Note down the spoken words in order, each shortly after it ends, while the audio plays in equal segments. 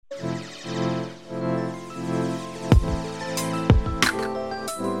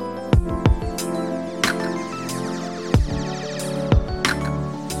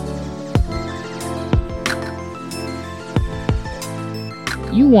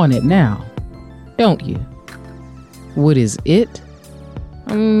want it now, don't you? What is it?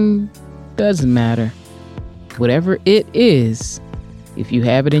 Doesn't matter. Whatever it is, if you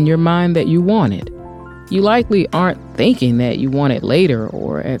have it in your mind that you want it, you likely aren't thinking that you want it later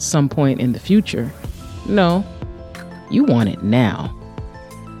or at some point in the future. No, you want it now.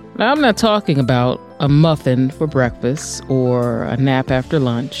 Now, I'm not talking about a muffin for breakfast or a nap after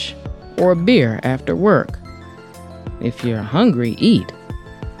lunch or a beer after work. If you're hungry, eat.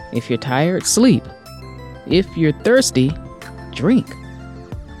 If you're tired, sleep. If you're thirsty, drink.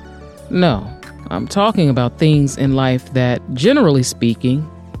 No, I'm talking about things in life that, generally speaking,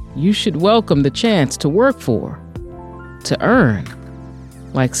 you should welcome the chance to work for, to earn,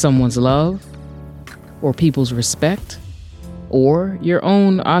 like someone's love, or people's respect, or your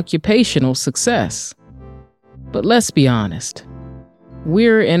own occupational success. But let's be honest.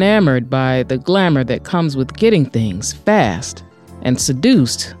 We're enamored by the glamour that comes with getting things fast and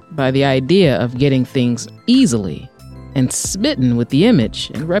seduced by the idea of getting things easily and smitten with the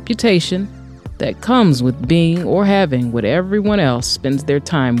image and reputation that comes with being or having what everyone else spends their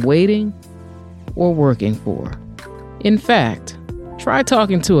time waiting or working for. In fact, try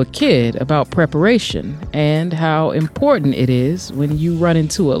talking to a kid about preparation and how important it is when you run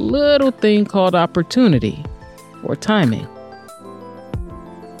into a little thing called opportunity or timing.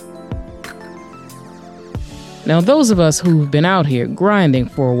 Now, those of us who've been out here grinding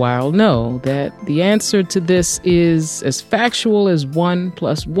for a while know that the answer to this is as factual as 1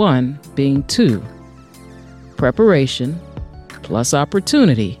 + 1 being 2. Preparation plus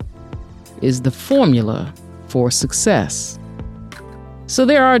opportunity is the formula for success. So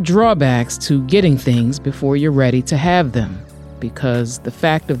there are drawbacks to getting things before you're ready to have them, because the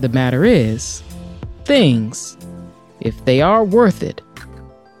fact of the matter is, things, if they are worth it,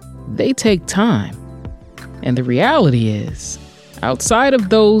 they take time. And the reality is, outside of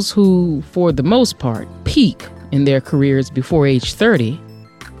those who, for the most part, peak in their careers before age 30,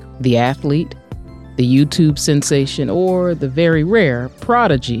 the athlete, the YouTube sensation, or the very rare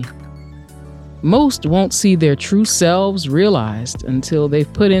prodigy, most won't see their true selves realized until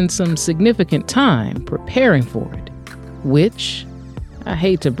they've put in some significant time preparing for it, which, I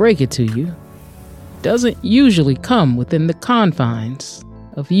hate to break it to you, doesn't usually come within the confines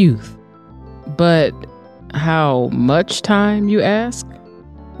of youth. But how much time, you ask?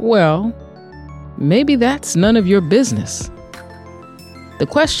 Well, maybe that's none of your business. The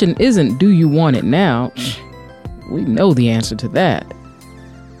question isn't, do you want it now? We know the answer to that.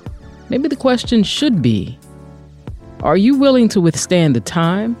 Maybe the question should be, are you willing to withstand the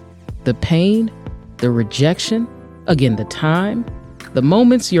time, the pain, the rejection, again, the time, the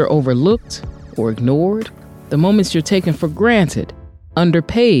moments you're overlooked or ignored, the moments you're taken for granted,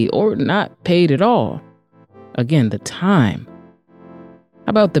 underpaid, or not paid at all? Again, the time. How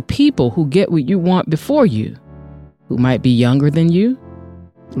about the people who get what you want before you, who might be younger than you,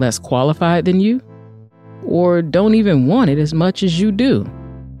 less qualified than you, or don't even want it as much as you do?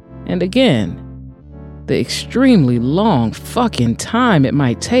 And again, the extremely long fucking time it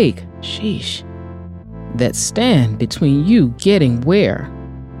might take, sheesh, that stand between you getting where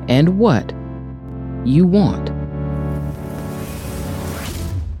and what you want.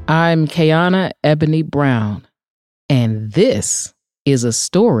 I'm Kayana Ebony Brown, and this is a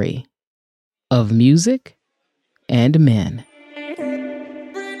story of music and men.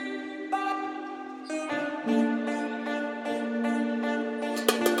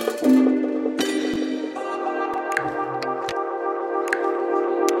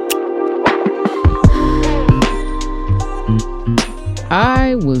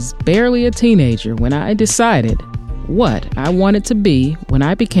 I was barely a teenager when I decided what I wanted to be when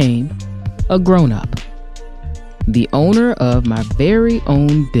I became a grown-up, the owner of my very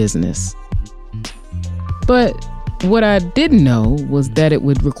own business. But what I didn't know was that it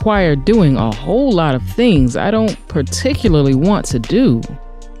would require doing a whole lot of things I don't particularly want to do,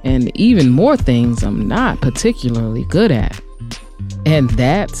 and even more things I'm not particularly good at. And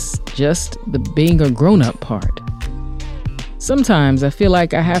that's just the being a grown-up part. Sometimes I feel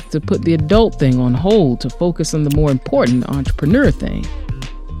like I have to put the adult thing on hold to focus on the more important entrepreneur thing,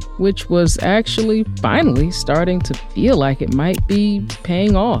 which was actually finally starting to feel like it might be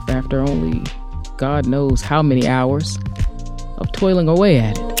paying off after only God knows how many hours of toiling away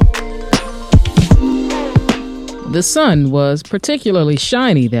at it. The sun was particularly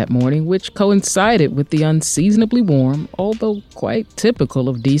shiny that morning, which coincided with the unseasonably warm, although quite typical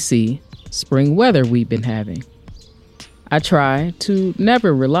of DC, spring weather we've been having. I try to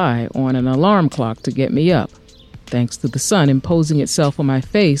never rely on an alarm clock to get me up. Thanks to the sun imposing itself on my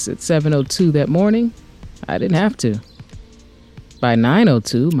face at 7:02 that morning, I didn't have to. By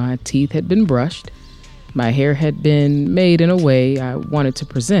 9:02, my teeth had been brushed, my hair had been made in a way I wanted to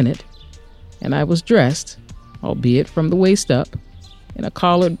present it, and I was dressed, albeit from the waist up, in a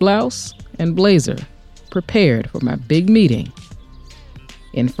collared blouse and blazer, prepared for my big meeting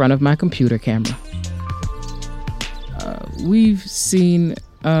in front of my computer camera. We've seen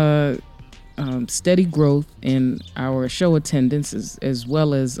steady growth in our show attendance as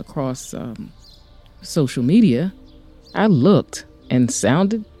well as across social media. I looked and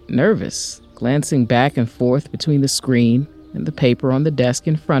sounded nervous, glancing back and forth between the screen and the paper on the desk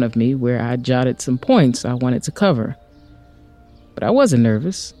in front of me where I jotted some points I wanted to cover. But I wasn't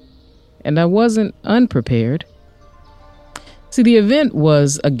nervous, and I wasn't unprepared. See, the event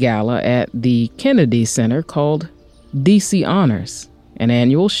was a gala at the Kennedy Center called DC Honors, an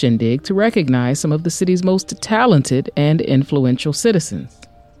annual shindig to recognize some of the city's most talented and influential citizens.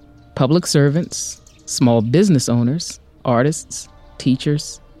 Public servants, small business owners, artists,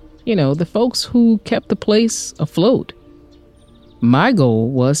 teachers, the folks who kept the place afloat. My goal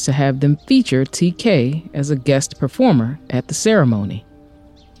was to have them feature TK as a guest performer at the ceremony.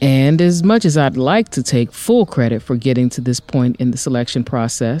 And as much as I'd like to take full credit for getting to this point in the selection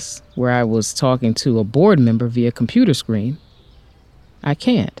process, where I was talking to a board member via computer screen, I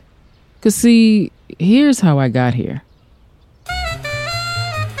can't. 'Cause see, here's how I got here.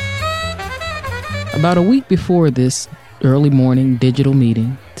 About a week before this early morning digital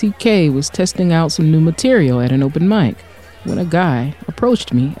meeting, TK was testing out some new material at an open mic when a guy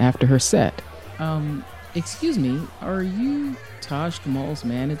approached me after her set. Excuse me, are you Taj Kamal's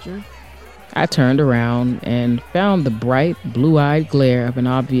manager? I turned around and found the bright, blue-eyed glare of an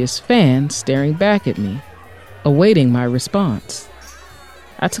obvious fan staring back at me, awaiting my response.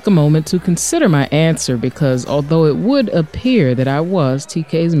 I took a moment to consider my answer because although it would appear that I was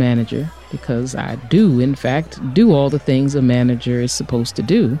TK's manager, because I do, in fact, do all the things a manager is supposed to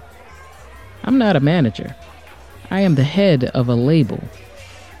do, I'm not a manager. I am the head of a label.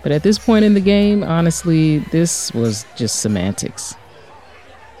 But at this point in the game, honestly, this was just semantics.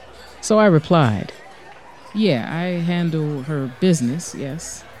 So I replied, "Yeah, I handle her business,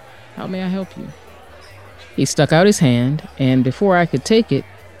 yes. How may I help you?" He stuck out his hand, and before I could take it,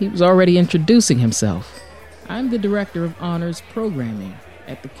 he was already introducing himself. "I'm the Director of Honors Programming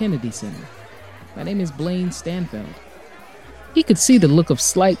at the Kennedy Center. My name is Blaine Stanfeld." He could see the look of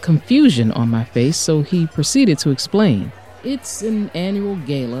slight confusion on my face, so he proceeded to explain. "It's an annual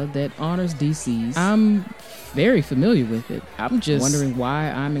gala that honors DCs. I'm very familiar with it. I'm just wondering why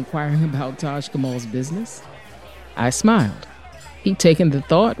I'm inquiring about Taj Kamal's business." I smiled. He'd taken the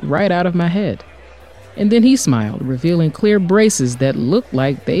thought right out of my head. And then he smiled, revealing clear braces that looked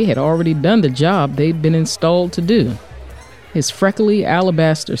like they had already done the job they'd been installed to do. His freckly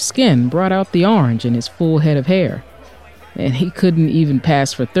alabaster skin brought out the orange in his full head of hair. And he couldn't even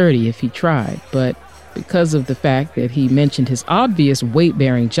pass for 30 if he tried, but because of the fact that he mentioned his obvious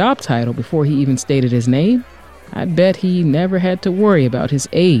weight-bearing job title before he even stated his name, I'd bet he never had to worry about his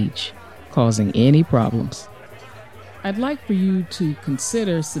age causing any problems. "I'd like for you to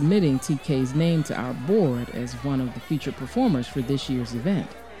consider submitting TK's name to our board as one of the featured performers for this year's event."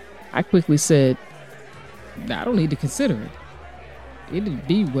 I quickly said, "I don't need to consider it. It'd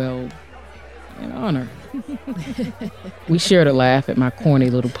be, well, an honor." We shared a laugh at my corny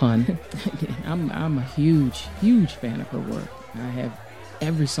little pun. I'm a huge fan of her work. I have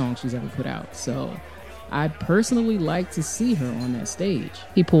every song she's ever put out, so I'd personally like to see her on that stage.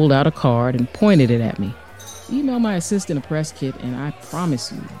 He pulled out a card and pointed it at me. "Email my assistant a press kit, and I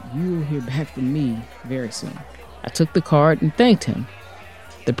promise you will hear back from me very soon." I took the card and thanked him.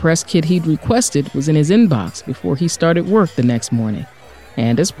 The press kit he'd requested was in his inbox before he started work the next morning.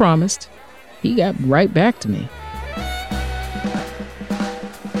 And as promised, he got right back to me.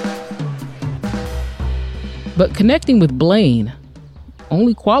 But connecting with Blaine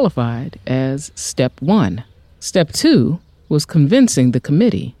only qualified as step 1. Step 2 was convincing the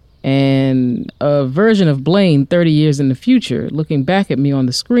committee. And a version of Blaine 30 years in the future, looking back at me on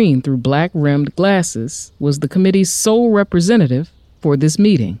the screen through black-rimmed glasses, was the committee's sole representative for this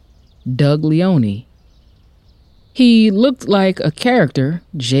meeting, Doug Leone. He looked like a character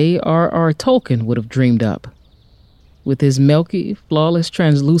J.R.R. Tolkien would have dreamed up. With his milky, flawless,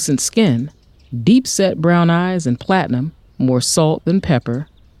 translucent skin, deep-set brown eyes and platinum, more salt than pepper,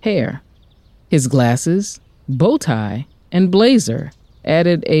 hair. His glasses, bow tie, and blazer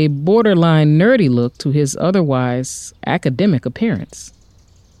added a borderline nerdy look to his otherwise academic appearance,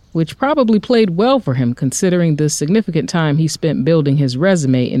 which probably played well for him considering the significant time he spent building his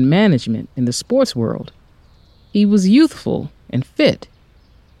resume in management in the sports world. He was youthful and fit,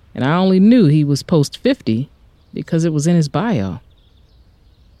 and I only knew he was post-50 because it was in his bio.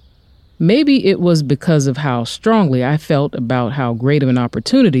 Maybe it was because of how strongly I felt about how great of an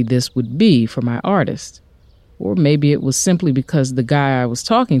opportunity this would be for my artist. Or maybe it was simply because the guy I was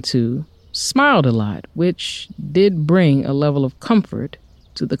talking to smiled a lot, which did bring a level of comfort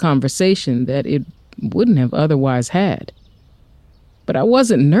to the conversation that it wouldn't have otherwise had. But I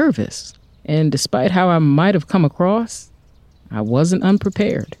wasn't nervous, and despite how I might have come across, I wasn't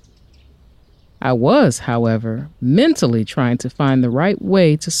unprepared. I was, however, mentally trying to find the right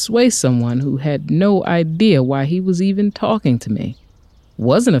way to sway someone who had no idea why he was even talking to me,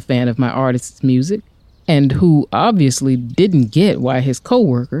 wasn't a fan of my artist's music, and who obviously didn't get why his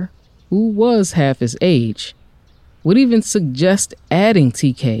coworker, who was half his age, would even suggest adding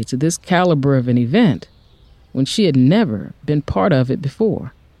TK to this caliber of an event when she had never been part of it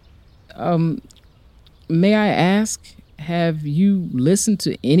before. May I ask, have you listened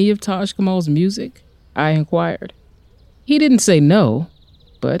to any of Taj Kamal's music? I inquired. He didn't say no,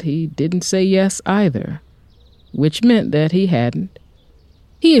 but he didn't say yes either, which meant that he hadn't.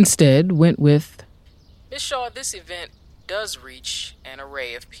 He instead went with, Miss Shaw, this event does reach an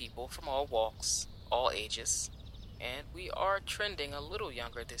array of people from all walks, all ages, and we are trending a little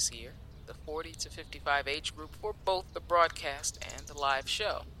younger this year, the 40 to 55 age group for both the broadcast and the live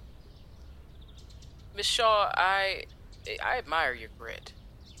show. Miss Shaw, I admire your grit,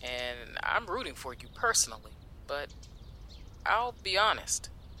 and I'm rooting for you personally, but I'll be honest.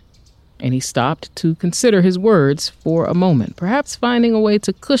 And he stopped to consider his words for a moment, perhaps finding a way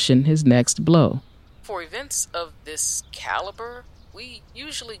to cushion his next blow. For events of this caliber, we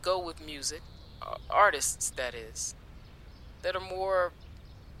usually go with music, artists that is, that are more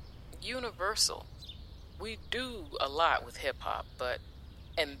universal. We do a lot with hip-hop,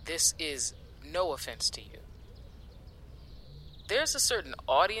 and this is no offense to you, there's a certain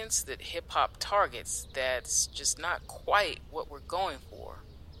audience that hip-hop targets that's just not quite what we're going for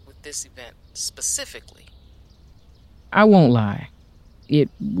with this event specifically. I won't lie. It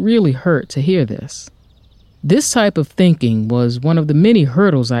really hurt to hear this. This type of thinking was one of the many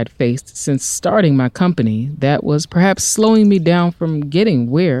hurdles I'd faced since starting my company that was perhaps slowing me down from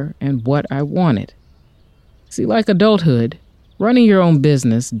getting where and what I wanted. See, like adulthood, running your own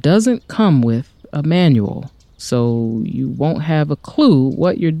business doesn't come with a manual, so you won't have a clue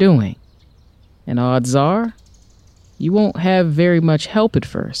what you're doing. And odds are, you won't have very much help at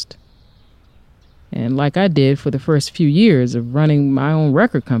first. And like I did for the first few years of running my own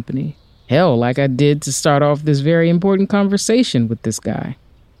record company, hell, like I did to start off this very important conversation with this guy,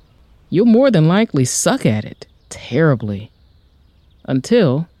 you'll more than likely suck at it terribly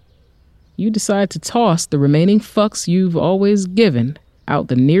until you decide to toss the remaining fucks you've always given out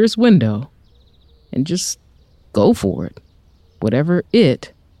the nearest window and just go for it, whatever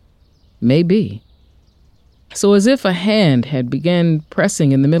it may be. So as if a hand had begun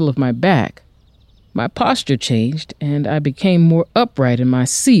pressing in the middle of my back, my posture changed and I became more upright in my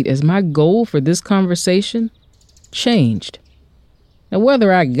seat as my goal for this conversation changed. Now,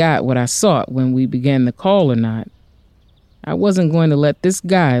 whether I got what I sought when we began the call or not, I wasn't going to let this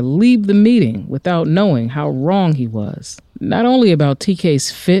guy leave the meeting without knowing how wrong he was. Not only about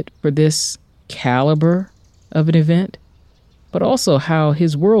TK's fit for this caliber of an event, but also how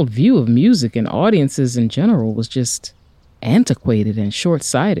his worldview of music and audiences in general was just antiquated and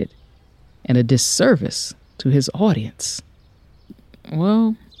short-sighted and a disservice to his audience.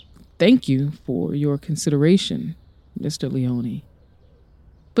 Well, thank you for your consideration, Mr. Leone.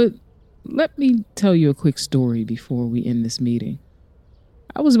 But let me tell you a quick story before we end this meeting.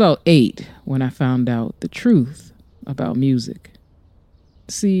 I was about 8 when I found out the truth about music.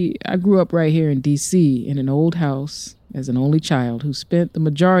 See, I grew up right here in D.C. in an old house as an only child who spent the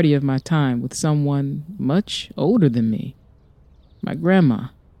majority of my time with someone much older than me, my grandma.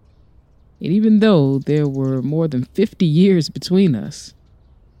 And even though there were more than 50 years between us,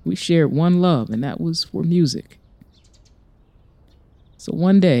 we shared one love, and that was for music. So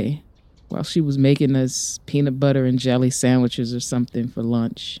one day, while she was making us peanut butter and jelly sandwiches or something for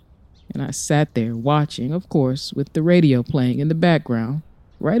lunch, and I sat there watching, of course, with the radio playing in the background,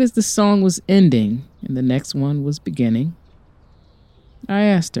 right as the song was ending and the next one was beginning, I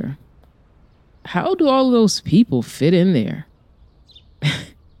asked her, how do all those people fit in there?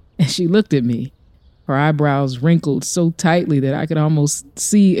 And she looked at me, her eyebrows wrinkled so tightly that I could almost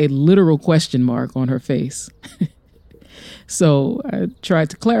see a literal question mark on her face. So I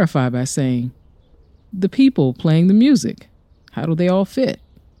tried to clarify by saying, the people playing the music, how do they all fit?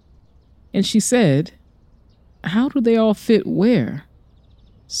 And she said, how do they all fit where?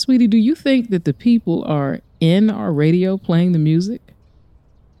 Sweetie, do you think that the people are in our radio playing the music?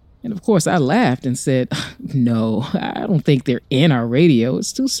 And of course I laughed and said, no, I don't think they're in our radio.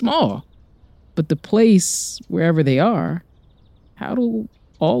 It's too small. But the place, wherever they are, how do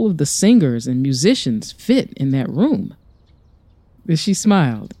all of the singers and musicians fit in that room? She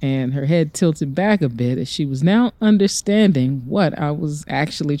smiled, and her head tilted back a bit as she was now understanding what I was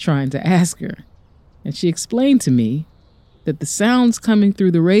actually trying to ask her. And she explained to me that the sounds coming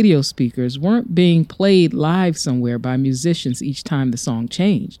through the radio speakers weren't being played live somewhere by musicians each time the song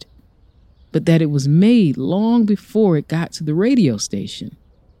changed, but that it was made long before it got to the radio station.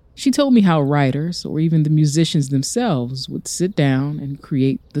 She told me how writers, or even the musicians themselves, would sit down and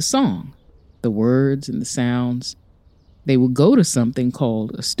create the song, the words and the sounds. They would go to something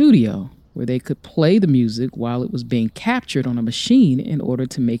called a studio, where they could play the music while it was being captured on a machine in order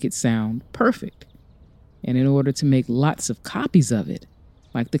to make it sound perfect, and in order to make lots of copies of it,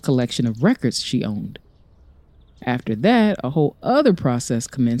 like the collection of records she owned. After that, a whole other process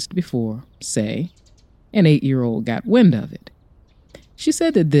commenced before, say, an 8-year-old got wind of it. She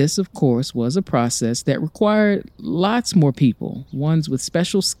said that this, of course, was a process that required lots more people, ones with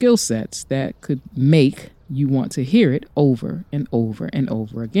special skill sets that could make you want to hear it over and over and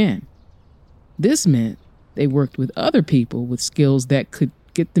over again. This meant they worked with other people with skills that could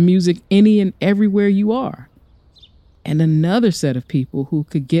get the music any and everywhere you are. And another set of people who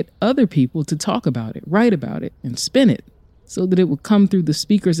could get other people to talk about it, write about it, and spin it so that it would come through the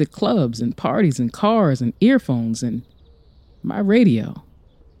speakers at clubs and parties and cars and earphones and my radio.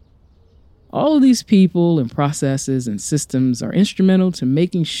 All of these people and processes and systems are instrumental to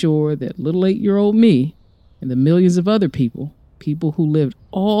making sure that little 8-year-old me and the millions of other people who lived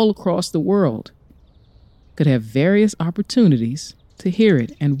all across the world, could have various opportunities to hear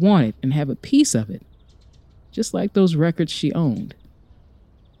it and want it and have a piece of it, just like those records she owned.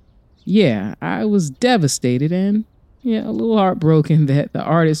 Yeah, I was devastated and a little heartbroken that the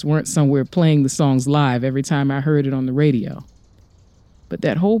artists weren't somewhere playing the songs live every time I heard it on the radio. But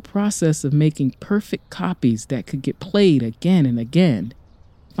that whole process of making perfect copies that could get played again and again,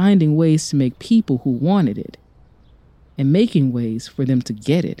 finding ways to make people who wanted it, and making ways for them to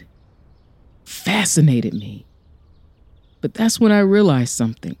get it, fascinated me. But that's when I realized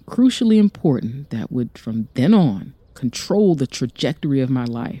something crucially important that would, from then on, control the trajectory of my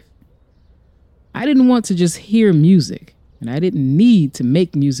life. I didn't want to just hear music, and I didn't need to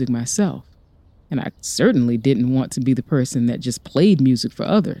make music myself. And I certainly didn't want to be the person that just played music for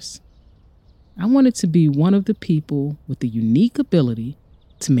others. I wanted to be one of the people with the unique ability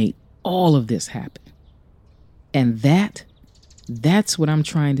to make all of this happen. And that's what I'm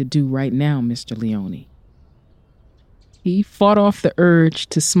trying to do right now, Mr. Leone. He fought off the urge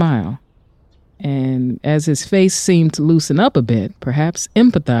to smile, and as his face seemed to loosen up a bit, perhaps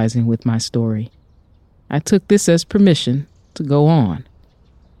empathizing with my story, I took this as permission to go on.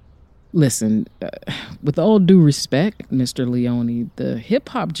 Listen, with all due respect, Mr. Leone, the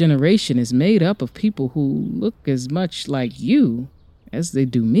hip-hop generation is made up of people who look as much like you as they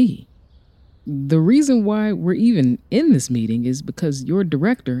do me. The reason why we're even in this meeting is because your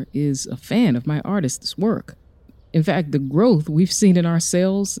director is a fan of my artist's work. In fact, the growth we've seen in our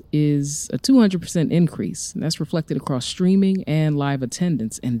sales is a 200% increase, and that's reflected across streaming and live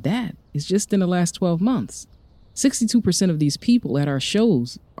attendance, and that is just in the last 12 months. 62% of these people at our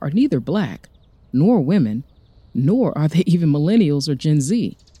shows are neither black nor women, nor are they even millennials or Gen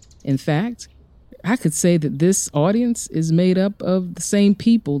Z. In fact, I could say that this audience is made up of the same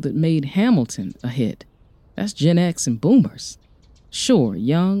people that made Hamilton a hit. That's Gen X and boomers. Sure,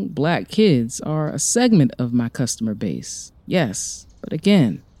 young black kids are a segment of my customer base, yes, but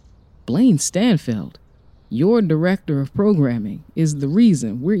again, Blaine Stanfield, your director of programming, is the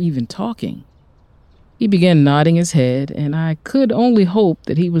reason we're even talking. He began nodding his head, and I could only hope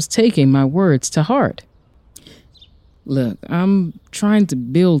that he was taking my words to heart. Look, I'm trying to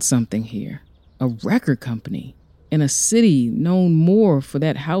build something here, a record company, in a city known more for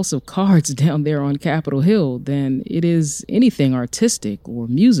that house of cards down there on Capitol Hill than it is anything artistic or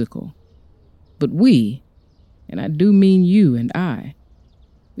musical. But we, and I do mean you and I,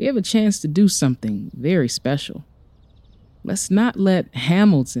 we have a chance to do something very special. Let's not let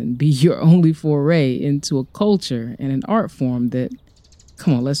Hamilton be your only foray into a culture and an art form that,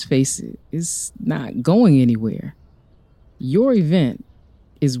 come on, let's face it, is not going anywhere. Your event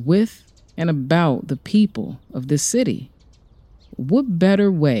is with and about the people of this city. What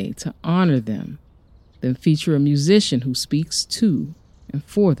better way to honor them than feature a musician who speaks to and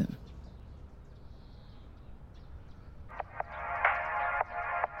for them?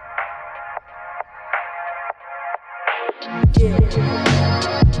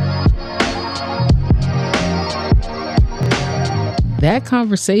 That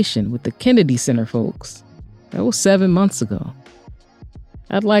conversation with the Kennedy Center folks, that was 7 months ago.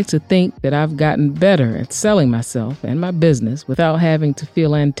 I'd like to think that I've gotten better at selling myself and my business without having to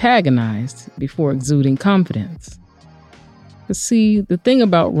feel antagonized before exuding confidence. But see, the thing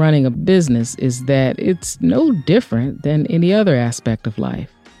about running a business is that it's no different than any other aspect of life.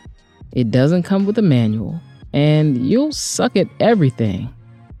 It doesn't come with a manual, and you'll suck at everything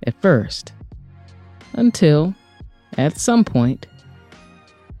at first, until, at some point,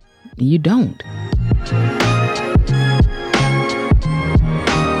 you don't.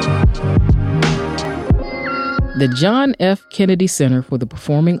 The John F. Kennedy Center for the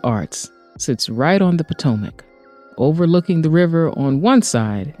Performing Arts sits right on the Potomac, overlooking the river on one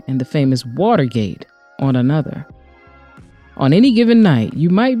side and the famous Watergate on another. On any given night, you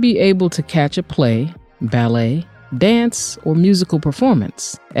might be able to catch a play, ballet, dance, or musical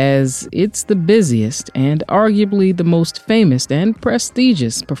performance, as it's the busiest and arguably the most famous and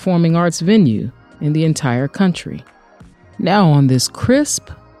prestigious performing arts venue in the entire country. Now on this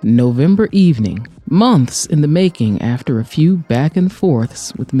crisp November evening, months in the making after a few back and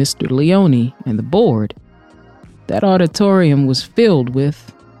forths with Mr. Leone and the board, that auditorium was filled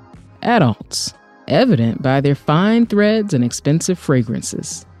with adults, evident by their fine threads and expensive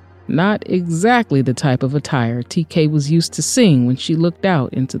fragrances. Not exactly the type of attire TK was used to seeing when she looked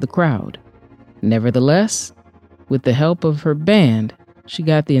out into the crowd. Nevertheless, with the help of her band, she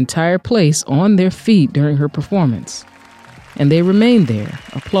got the entire place on their feet during her performance, and they remained there,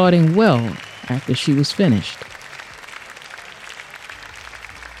 applauding well after she was finished.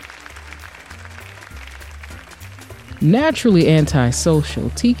 Naturally antisocial,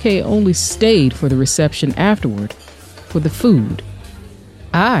 TK only stayed for the reception afterward, for the food.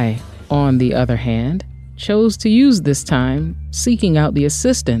 I, on the other hand, chose to use this time seeking out the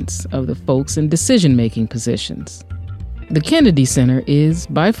assistance of the folks in decision-making positions. The Kennedy Center is,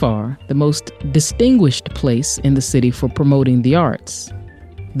 by far, the most distinguished place in the city for promoting the arts.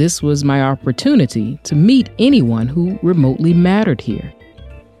 This was my opportunity to meet anyone who remotely mattered here.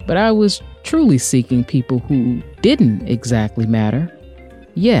 But I was truly seeking people who didn't exactly matter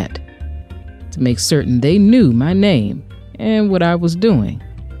yet, to make certain they knew my name and what I was doing.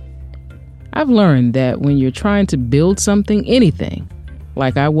 I've learned that when you're trying to build something, anything,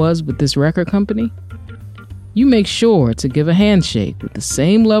 like I was with this record company, you make sure to give a handshake with the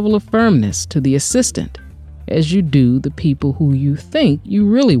same level of firmness to the assistant as you do the people who you think you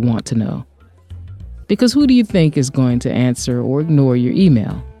really want to know. Because who do you think is going to answer or ignore your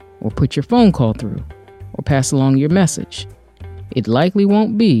email, or put your phone call through, or pass along your message? It likely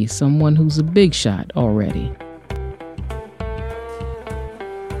won't be someone who's a big shot already.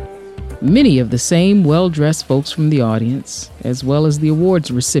 Many of the same well-dressed folks from the audience, as well as the awards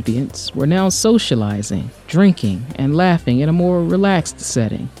recipients, were now socializing, drinking, and laughing in a more relaxed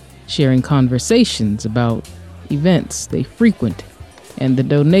setting, sharing conversations about events they frequent and the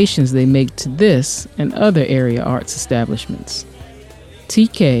donations they make to this and other area arts establishments.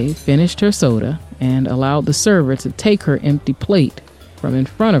 TK finished her soda and allowed the server to take her empty plate from in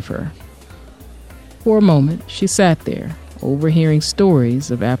front of her. For a moment, she sat there, overhearing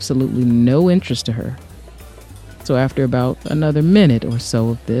stories of absolutely no interest to her. So after about another minute or so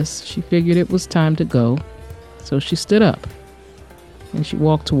of this, she figured it was time to go, so she stood up and she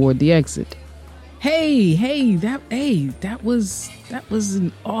walked toward the exit. That was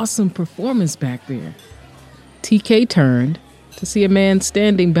an awesome performance back there. TK turned to see a man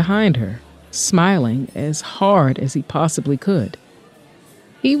standing behind her, smiling as hard as he possibly could.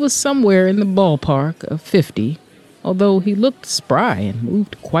 He was somewhere in the ballpark of 50, although he looked spry and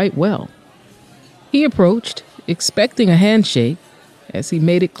moved quite well. He approached, expecting a handshake, as he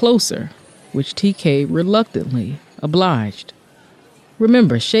made it closer, which TK reluctantly obliged.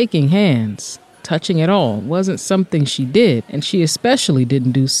 Remember, shaking hands, touching at all, wasn't something she did, and she especially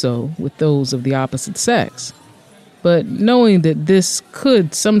didn't do so with those of the opposite sex. But knowing that this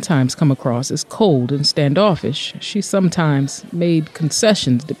could sometimes come across as cold and standoffish, she sometimes made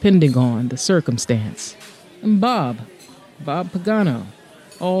concessions depending on the circumstance. Bob Pagano.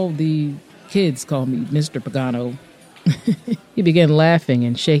 All the kids call me Mr. Pagano. He began laughing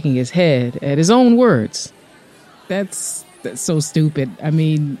and shaking his head at his own words. That's so stupid. I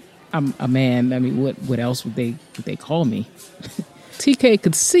mean, I'm a man. I mean, what else would they call me? TK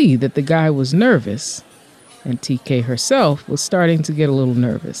could see that the guy was nervous, and TK herself was starting to get a little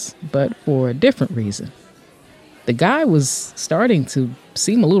nervous, but for a different reason. The guy was starting to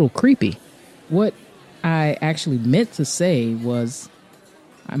seem a little creepy. What I actually meant to say was,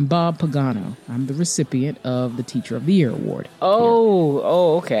 I'm Bob Pagano. I'm the recipient of the Teacher of the Year award.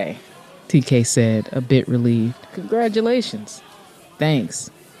 Oh, okay, TK said, a bit relieved. Congratulations. Thanks.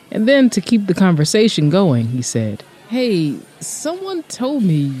 And then to keep the conversation going, he said, Hey, someone told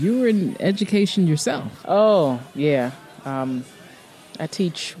me you were in education yourself. Oh, yeah. I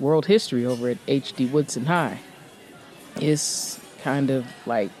teach world history over at H.D. Woodson High. It's kind of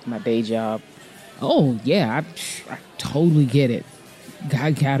like my day job. Oh, yeah, I totally get it.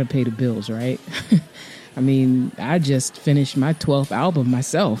 I gotta pay the bills, right? I mean, I just finished my 12th album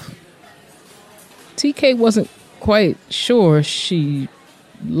myself. TK wasn't quite sure she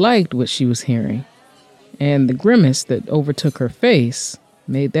liked what she was hearing, and the grimace that overtook her face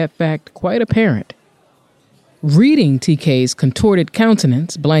made that fact quite apparent. Reading TK's contorted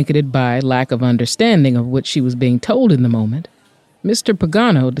countenance, blanketed by lack of understanding of what she was being told in the moment, Mr.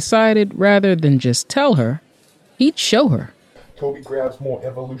 Pagano decided rather than just tell her, he'd show her. Kobe grabs more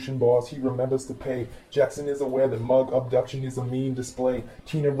evolution bars, he remembers to pay. Jackson is aware that mug abduction is a meme display.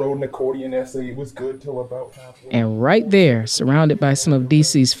 Tina wrote an accordion essay, it was good till about halfway. And right there, surrounded by some of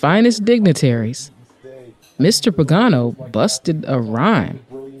DC's finest dignitaries, Mr. Pagano busted a rhyme.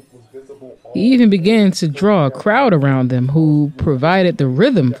 He even began to draw a crowd around them who provided the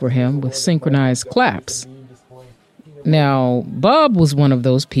rhythm for him with synchronized claps. Now, Bob was one of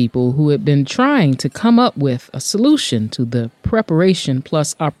those people who had been trying to come up with a solution to the preparation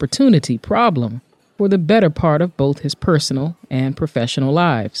plus opportunity problem for the better part of both his personal and professional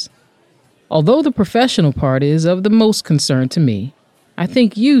lives. Although the professional part is of the most concern to me, I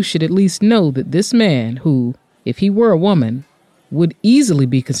think you should at least know that this man who, if he were a woman, would easily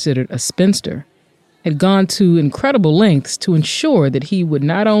be considered a spinster, had gone to incredible lengths to ensure that he would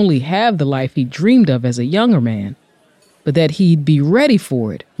not only have the life he dreamed of as a younger man, but that he'd be ready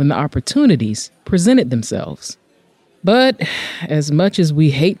for it when the opportunities presented themselves. But as much as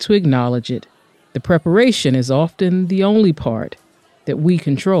we hate to acknowledge it, the preparation is often the only part that we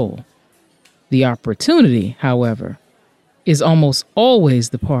control. The opportunity, however, is almost always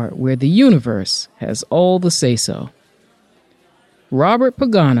the part where the universe has all the say-so. Robert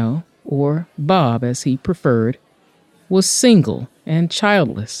Pagano, or Bob as he preferred, was single and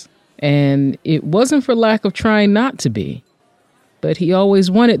childless. And it wasn't for lack of trying not to be, but he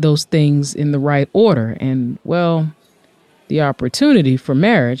always wanted those things in the right order, and, well, the opportunity for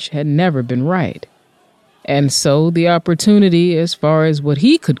marriage had never been right. And so the opportunity, as far as what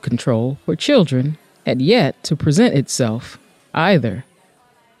he could control for children, had yet to present itself either.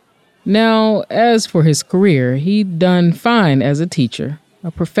 Now, as for his career, he'd done fine as a teacher, a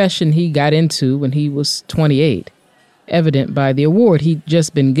profession he got into when he was 28. Evident by the award he'd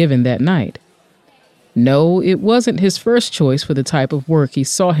just been given that night. No, it wasn't his first choice for the type of work he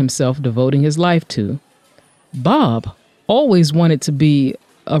saw himself devoting his life to. Bob always wanted to be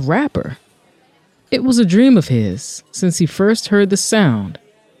a rapper. It was a dream of his since he first heard the sound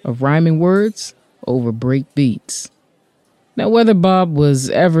of rhyming words over break beats. Now, whether Bob was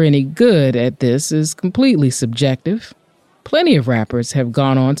ever any good at this is completely subjective. Plenty of rappers have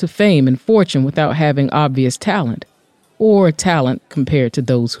gone on to fame and fortune without having obvious talent. Or talent compared to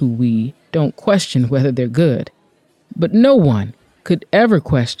those who we don't question whether they're good. But no one could ever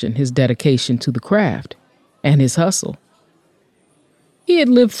question his dedication to the craft and his hustle. He had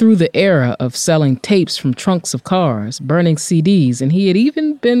lived through the era of selling tapes from trunks of cars, burning CDs, and he had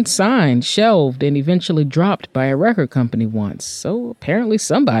even been signed, shelved, and eventually dropped by a record company once, so apparently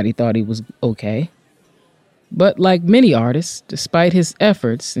somebody thought he was okay. But like many artists, despite his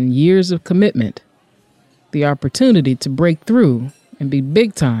efforts and years of commitment, the opportunity to break through and be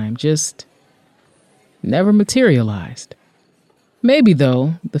big time just never materialized. Maybe,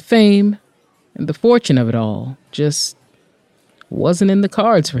 though, the fame and the fortune of it all just wasn't in the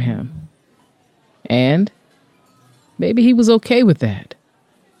cards for him. And maybe he was okay with that.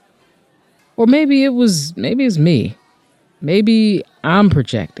 Or maybe it's me. Maybe I'm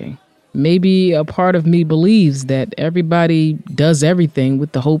projecting. Maybe a part of me believes that everybody does everything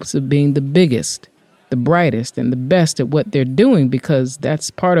with the hopes of being the biggest, the brightest, and the best at what they're doing because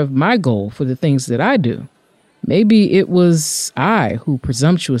that's part of my goal for the things that I do. Maybe it was I who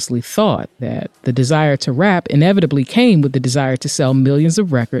presumptuously thought that the desire to rap inevitably came with the desire to sell millions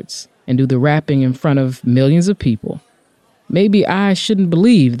of records and do the rapping in front of millions of people. Maybe I shouldn't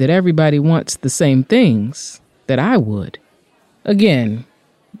believe that everybody wants the same things that I would. Again,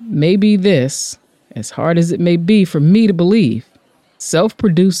 maybe this, as hard as it may be for me to believe,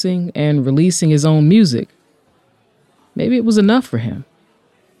 self-producing and releasing his own music, maybe it was enough for him.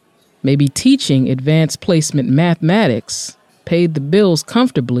 Maybe teaching advanced placement mathematics paid the bills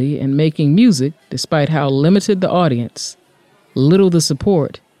comfortably and making music, despite how limited the audience, little the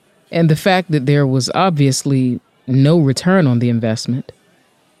support, and the fact that there was obviously no return on the investment.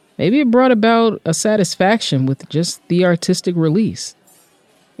 Maybe it brought about a satisfaction with just the artistic release.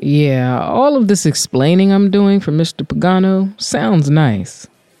 Yeah, all of this explaining I'm doing for Mr. Pagano sounds nice.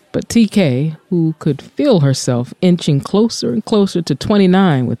 But TK, who could feel herself inching closer and closer to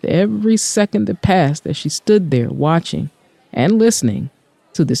 29 with every second that passed as she stood there watching and listening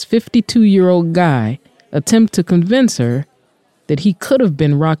to this 52-year-old guy attempt to convince her that he could have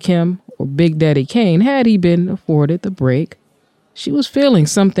been Rakim or Big Daddy Kane had he been afforded the break, she was feeling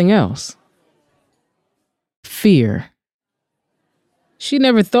something else. Fear. She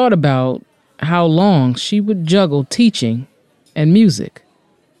never thought about how long she would juggle teaching and music.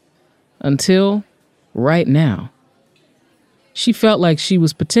 Until right now. She felt like she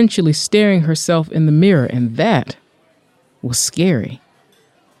was potentially staring herself in the mirror, and that was scary.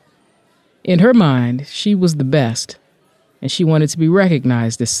 In her mind, she was the best, and she wanted to be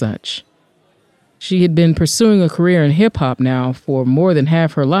recognized as such. She had been pursuing a career in hip-hop now for more than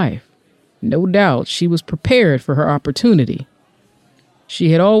half her life. No doubt she was prepared for her opportunity.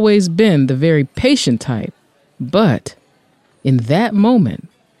 She had always been the very patient type, but in that moment,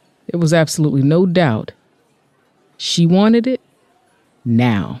 there was absolutely no doubt. She wanted it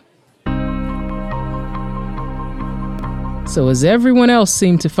now. So as everyone else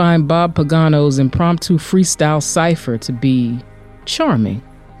seemed to find Bob Pagano's impromptu freestyle cipher to be charming,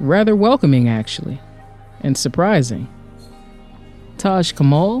 rather welcoming actually, and surprising, Taj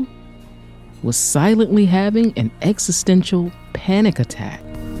Kamal was silently having an existential panic attack.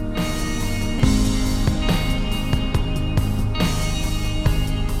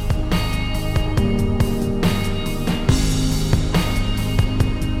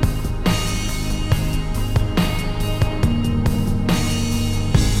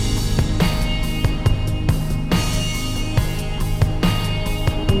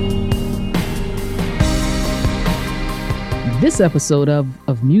 This episode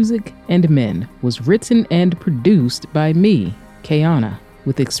of Music and Men was written and produced by me, Kayana,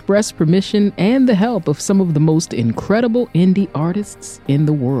 with express permission and the help of some of the most incredible indie artists in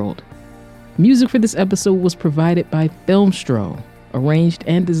the world. Music for this episode was provided by Filmstro, arranged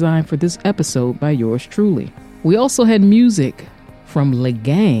and designed for this episode by yours truly. We also had music from Le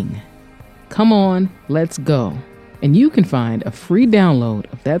Gang, Come On, Let's Go, and you can find a free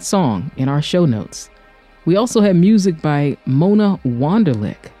download of that song in our show notes. We also had music by Mona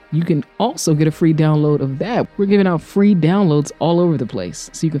Wonderlick. You can also get a free download of that. We're giving out free downloads all over the place.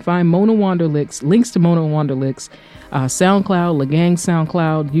 So you can find Mona Wonderlick's, links to Mona Wonderlick's SoundCloud, Le Gang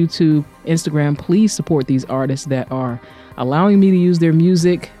SoundCloud, YouTube, Instagram. Please support these artists that are allowing me to use their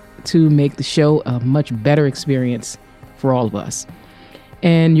music to make the show a much better experience for all of us.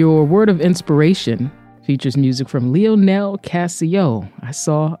 And your word of inspiration features music from Lionel Cassio. I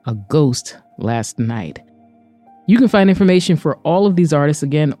saw a ghost last night. You can find information for all of these artists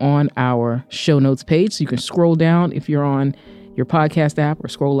again on our show notes page. So you can scroll down if you're on your podcast app or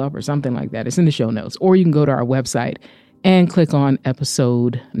scroll up or something like that. It's in the show notes. Or you can go to our website and click on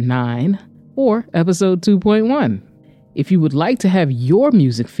episode 9 or episode 2.1. If you would like to have your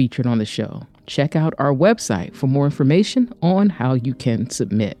music featured on the show, check out our website for more information on how you can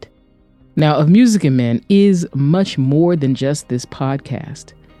submit. Now, Of Music and Men is much more than just this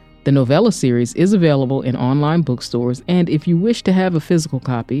podcast. The novella series is available in online bookstores, and if you wish to have a physical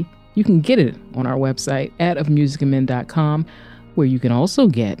copy, you can get it on our website at ofmusicandmen.com, where you can also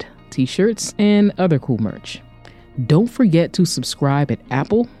get t-shirts and other cool merch. Don't forget to subscribe at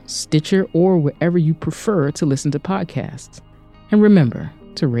Apple, Stitcher, or wherever you prefer to listen to podcasts. And remember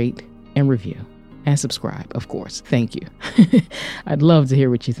to rate and review and subscribe, of course. Thank you. I'd love to hear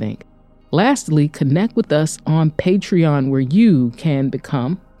what you think. Lastly, connect with us on Patreon, where you can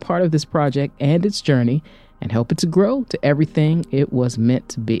become part of this project and its journey and help it to grow to everything it was meant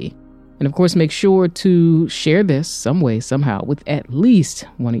to be. And of course, make sure to share this some way, somehow, with at least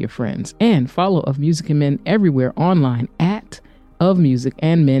one of your friends, and follow Of Music and Men everywhere online at Of Music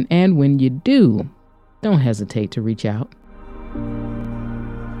and Men. And when you do, don't hesitate to reach out.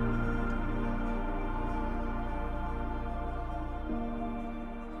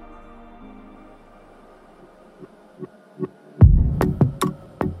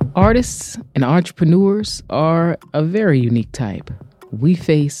 Artists and entrepreneurs are a very unique type. We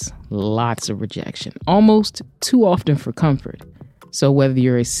face lots of rejection, almost too often for comfort. So whether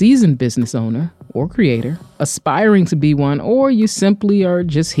you're a seasoned business owner or creator, aspiring to be one, or you simply are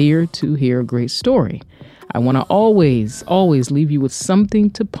just here to hear a great story, I want to always leave you with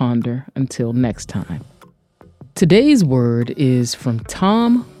something to ponder until next time. Today's word is from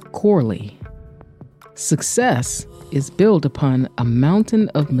Tom Corley. Success is built upon a mountain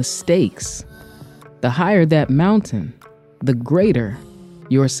of mistakes. The higher that mountain, the greater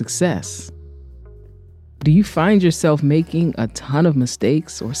your success. Do you find yourself making a ton of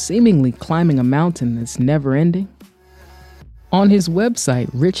mistakes or seemingly climbing a mountain that's never ending? On his website,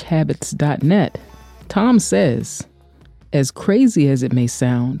 richhabits.net, Tom says, as crazy as it may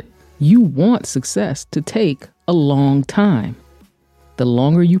sound, you want success to take a long time. The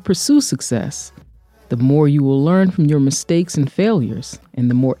longer you pursue success, the more you will learn from your mistakes and failures, and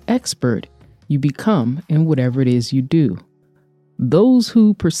the more expert you become in whatever it is you do. Those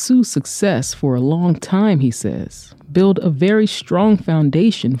who pursue success for a long time, he says, build a very strong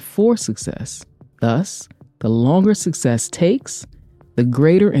foundation for success. Thus, the longer success takes, the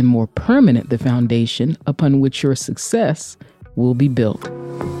greater and more permanent the foundation upon which your success will be built.